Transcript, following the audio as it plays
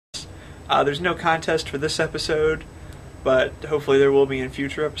There's no contest for this episode, but hopefully there will be in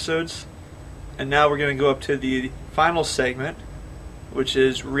future episodes. And now we're going to go up to the final segment, which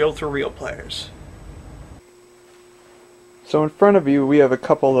is reel-to-reel players. So in front of you we have a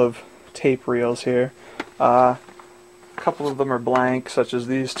couple of tape reels here. A couple of them are blank, such as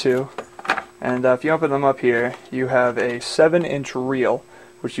these two. And if you open them up here, you have a 7-inch reel,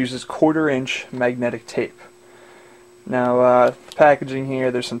 which uses 1/4-inch magnetic tape. Now, the packaging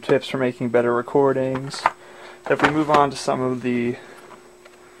here, there's some tips for making better recordings. If we move on to some of the,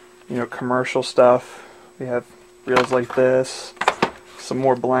 commercial stuff, we have reels like this, some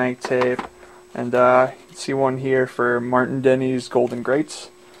more blank tape, and you can see one here for Martin Denny's Golden Greats.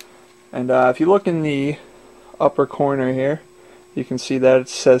 And if you look in the upper corner here, you can see that it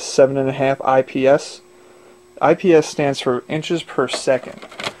says 7.5 IPS. IPS stands for inches per second.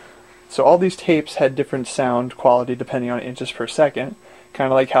 So all these tapes had different sound quality depending on inches per second.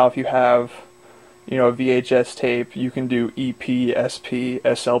 Kind of like how if you have, a VHS tape, you can do EP, SP,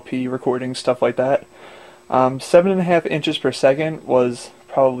 SLP recordings, stuff like that. 7.5 inches per second was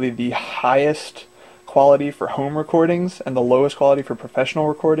probably the highest quality for home recordings and the lowest quality for professional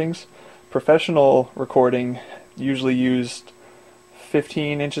recordings. Professional recording usually used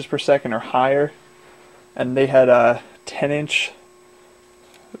 15 inches per second or higher, and they had 10-inch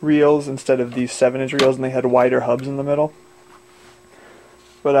reels instead of these 7-inch reels, and they had wider hubs in the middle.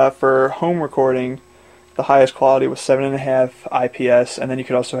 But for home recording, the highest quality was 7.5 IPS, and then you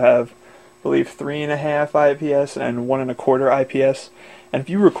could also have, I believe, 3.5 IPS and 1.25 IPS. And if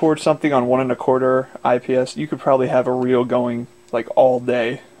you record something on 1.25 IPS, you could probably have a reel going like all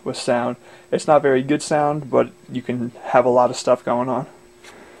day with sound. It's not very good sound, but you can have a lot of stuff going on.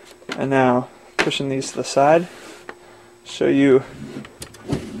 And now, pushing these to the side, show you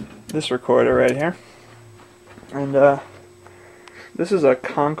this recorder right here. And this is a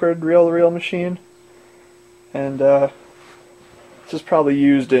Concord reel-to-reel machine, and this is probably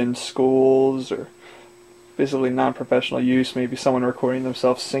used in schools or basically non-professional use, maybe someone recording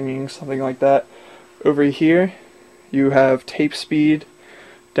themselves singing, something like that. Over here you have tape speed.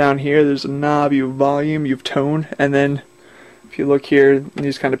 Down here there's a knob, you have volume, you have tone, and then if you look here,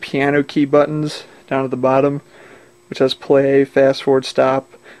 these kind of piano key buttons down at the bottom, which has play, fast forward,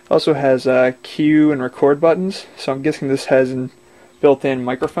 stop. It also has cue and record buttons, so I'm guessing this has a built-in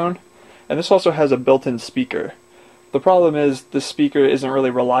microphone. And this also has a built-in speaker. The problem is the speaker isn't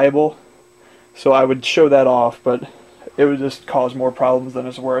really reliable, so I would show that off, but it would just cause more problems than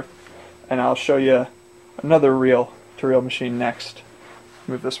it's worth. And I'll show you another reel-to-reel machine next.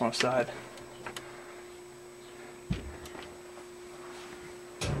 Move this one aside.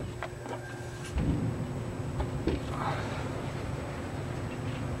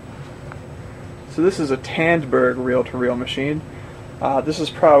 So this is a Tandberg reel-to-reel machine. This is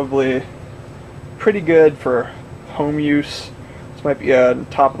probably pretty good for home use. This might be a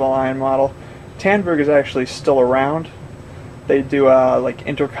top-of-the-line model. Tandberg is actually still around. They do like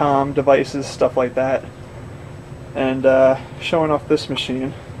intercom devices, stuff like that. And showing off this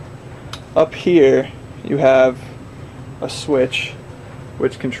machine, up here you have a switch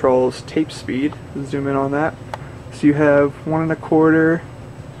which controls tape speed. Let's zoom in on that. So you have 1.25,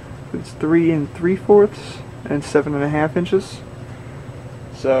 it's 3 3/4, and 7.5 inches.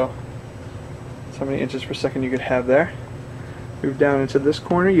 So that's how many inches per second you could have there. Move down into this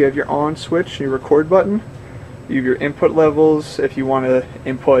corner, you have your on switch and your record button. You have your input levels if you want to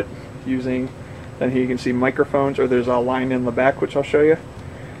input using, then here you can see microphones, or there's a line in the back which I'll show you.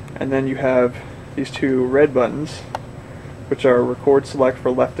 And then you have these two red buttons, which are record select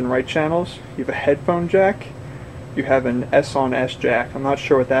for left and right channels. You have a headphone jack. You have an S-on-S jack. I'm not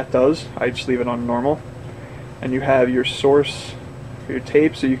sure what that does. I just leave it on normal. And you have your source for your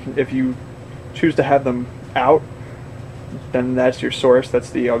tape, so you can, if you choose to have them out, then that's your source. That's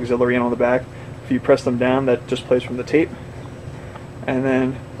the auxiliary in on the back. If you press them down, that just plays from the tape. And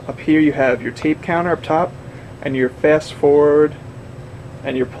then up here you have your tape counter up top, and your fast forward,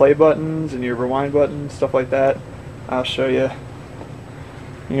 and your play buttons, and your rewind buttons, stuff like that. I'll show you.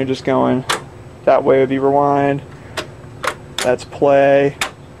 You're just going that way with the rewind. That's play.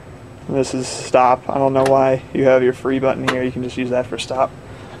 And this is stop. I don't know why you have your free button here. You can just use that for stop.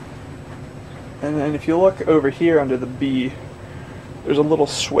 And then if you look over here under the B, there's a little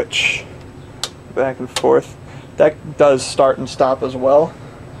switch back and forth. That does start and stop as well.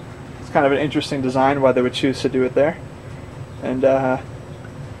 It's kind of an interesting design why they would choose to do it there. And I'm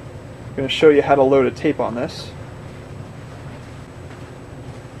going to show you how to load a tape on this.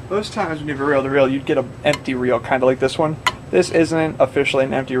 Most times when you have a reel-to-reel, you'd get an empty reel, kind of like this one. This isn't officially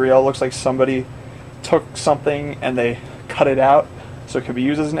an empty reel. It looks like somebody took something and they cut it out. so it could be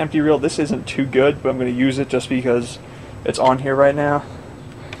used as an empty reel. This isn't too good, but I'm going to use it just because it's on here right now.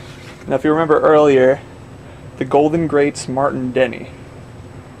 Now if you remember earlier, the Golden Greats Martin Denny.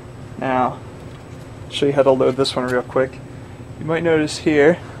 Now, I'll show you how to load this one real quick. You might notice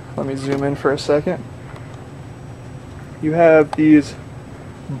here, let me zoom in for a second, you have these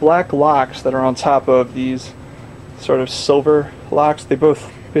black locks that are on top of these sort of silver locks. They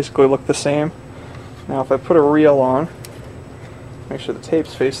both basically look the same. Now if I put a reel on, make sure the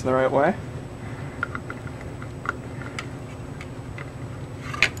tape's facing the right way.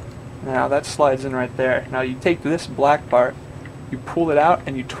 Now that slides in right there. Now you take this black part, you pull it out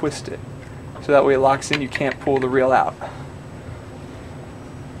and you twist it. So that way it locks in, you can't pull the reel out.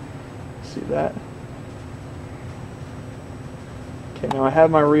 See that? Okay, now I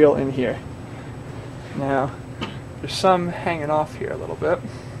have my reel in here. Now, there's some hanging off here a little bit.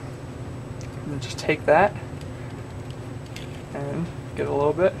 And then just take that and get a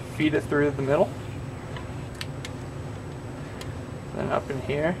little bit, feed it through the middle. Then up in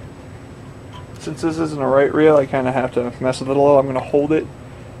here. Since this isn't a right reel, I kind of have to mess with it a little. I'm going to hold it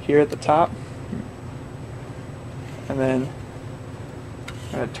here at the top. And then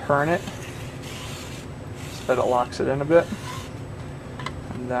I'm going to turn it so that it locks it in a bit.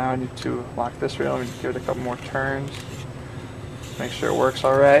 And now I need to lock this reel. Let me give it a couple more turns. Make sure it works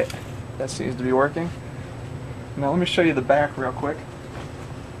alright. That seems to be working. Now let me show you the back real quick.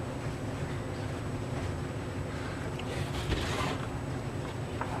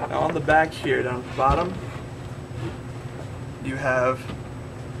 Now on the back here, down at the bottom, you have,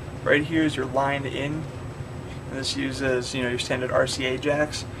 right here is your line in, and this uses, your standard RCA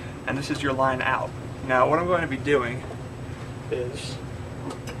jacks, and this is your line out. Now what I'm going to be doing is,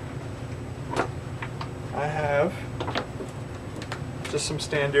 I have just some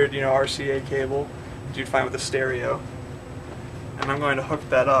standard, RCA cable that you'd find with a stereo, and I'm going to hook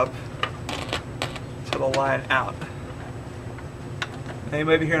that up to the line out. Now you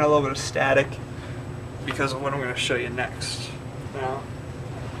might be hearing a little bit of static because of what I'm going to show you next. Now,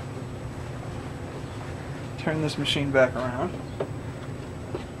 turn this machine back around.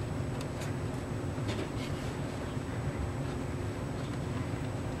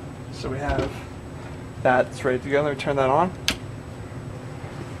 So we have that, it's ready to go. Let me turn that on.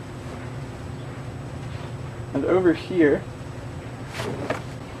 And over here,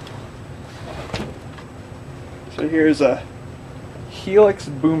 so here's a Helix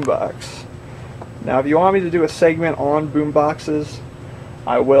Boombox. Now if you want me to do a segment on boomboxes,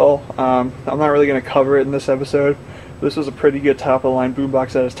 I will. I'm not really going to cover it in this episode. This was a pretty good top of the line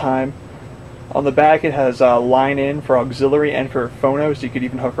boombox at its time. On the back it has a line in for auxiliary and for phono, so you could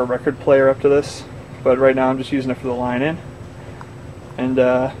even hook a record player up to this. But right now I'm just using it for the line in. And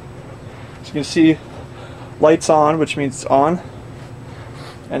as you can see, lights on, which means it's on.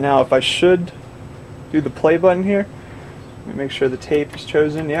 And now if I should do the play button here, let me make sure the tape is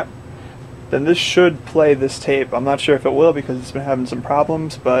chosen, yep. Then this should play this tape. I'm not sure if it will because it's been having some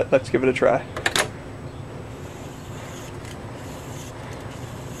problems, but let's give it a try.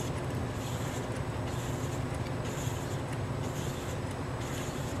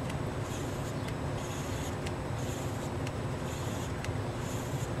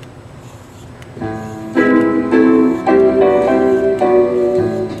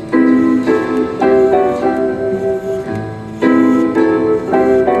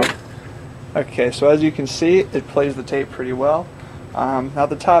 Okay, so as you can see, it plays the tape pretty well. Now at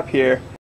the top here,